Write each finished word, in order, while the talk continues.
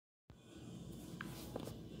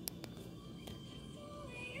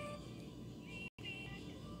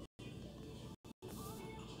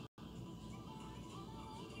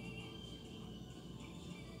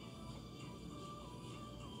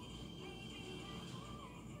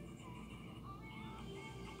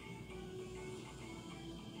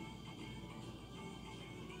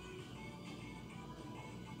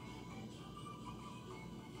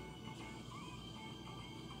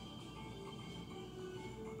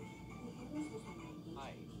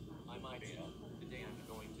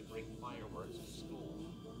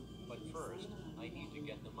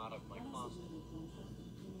out of my closet.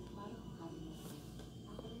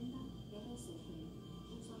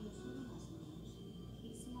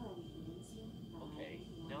 Okay,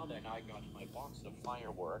 now that I got my box of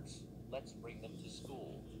fireworks, let's bring them to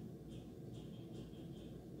school.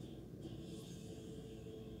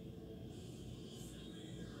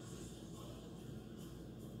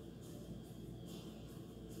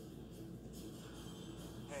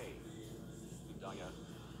 Hey, Ideya,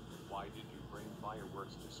 why did you bring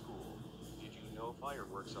fireworks to school? Did you know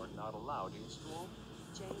fireworks are not allowed in school?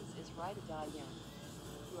 James is right, Ideya.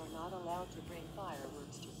 You are not allowed to bring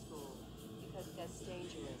fireworks to school, because that's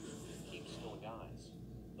dangerous. Keep still, guys.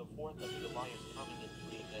 The 4th of July is coming in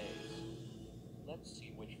 3 days. Let's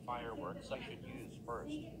see which fireworks I should use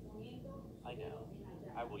first. I know.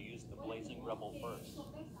 I will use the Blazing Rebel first.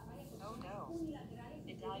 Oh no.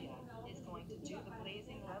 Ideya is going to do the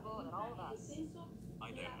blazing rebel at all of us.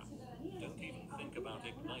 Ideya, don't even think about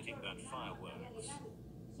igniting that fireworks.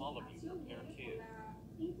 All of you prepare too.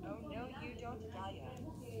 Oh no, you don't, Ideya.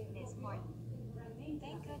 It's Martin.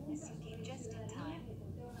 Thank goodness you came just in time.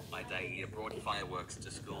 Ideya brought fireworks to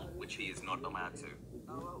school, which he is not allowed to.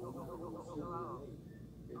 Oh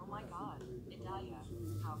my god, Ideya,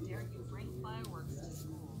 how dare you bring fireworks to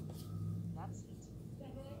school? That's it.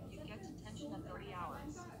 You get detention at 30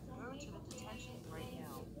 hours. Go to the detention right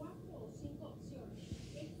now.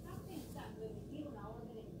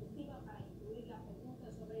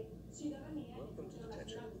 Welcome to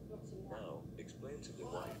detention. Now, explain to me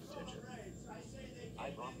why detention. I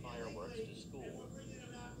brought fireworks to school.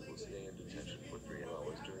 We'll stay in detention for 3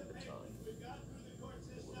 hours during the time. We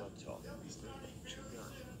will not talk. Chew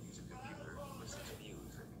gum, use a computer, listen to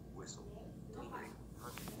music, whistle, daydream,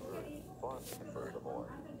 hunt, bird, farm, and furthermore.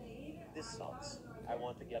 This sucks. I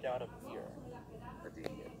want to get out of here.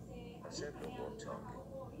 Ideya, I said no more talking.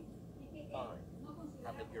 Fine.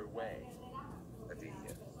 Have it your way.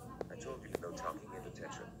 Ideya, I told you no talking in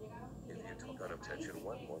detention. If you talk out of detention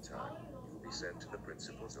one more time, you will be sent to the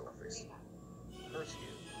principal's office. Curse you.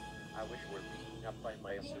 I wish you were beaten up by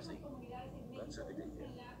my Susie. That's it, Ideya.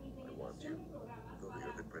 I want you. Go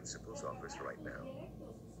to the principal's office right now.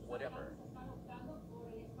 Whatever.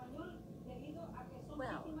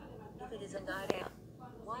 Well, if it is an idea,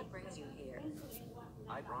 what brings you here?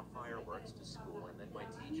 I brought fireworks to school and then my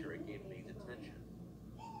teacher gave me detention.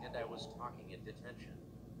 And I was talking in detention.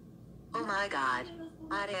 Oh my god.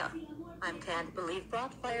 Ideya. I can't believe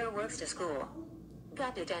brought fireworks to school.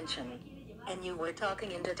 Got detention. And you were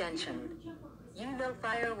talking in detention. You know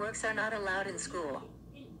fireworks are not allowed in school.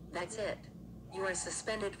 That's it. You are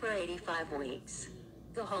suspended for 85 weeks.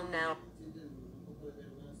 Go home now.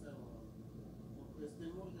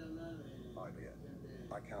 Ideya,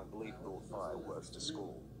 I can't believe brought fireworks to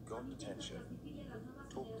school. Got detention.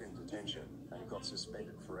 Talked in detention and got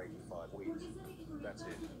suspended for 85 weeks. That's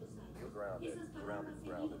it. You're grounded, grounded,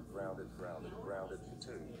 grounded, grounded, grounded, grounded for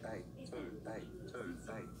 2, 8, 2, 8, 2,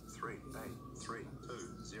 8, 3, 8, 3,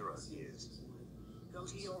 2, 0 years. Go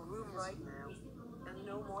to your room right now, and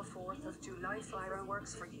no more 4th of July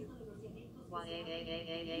fireworks for you.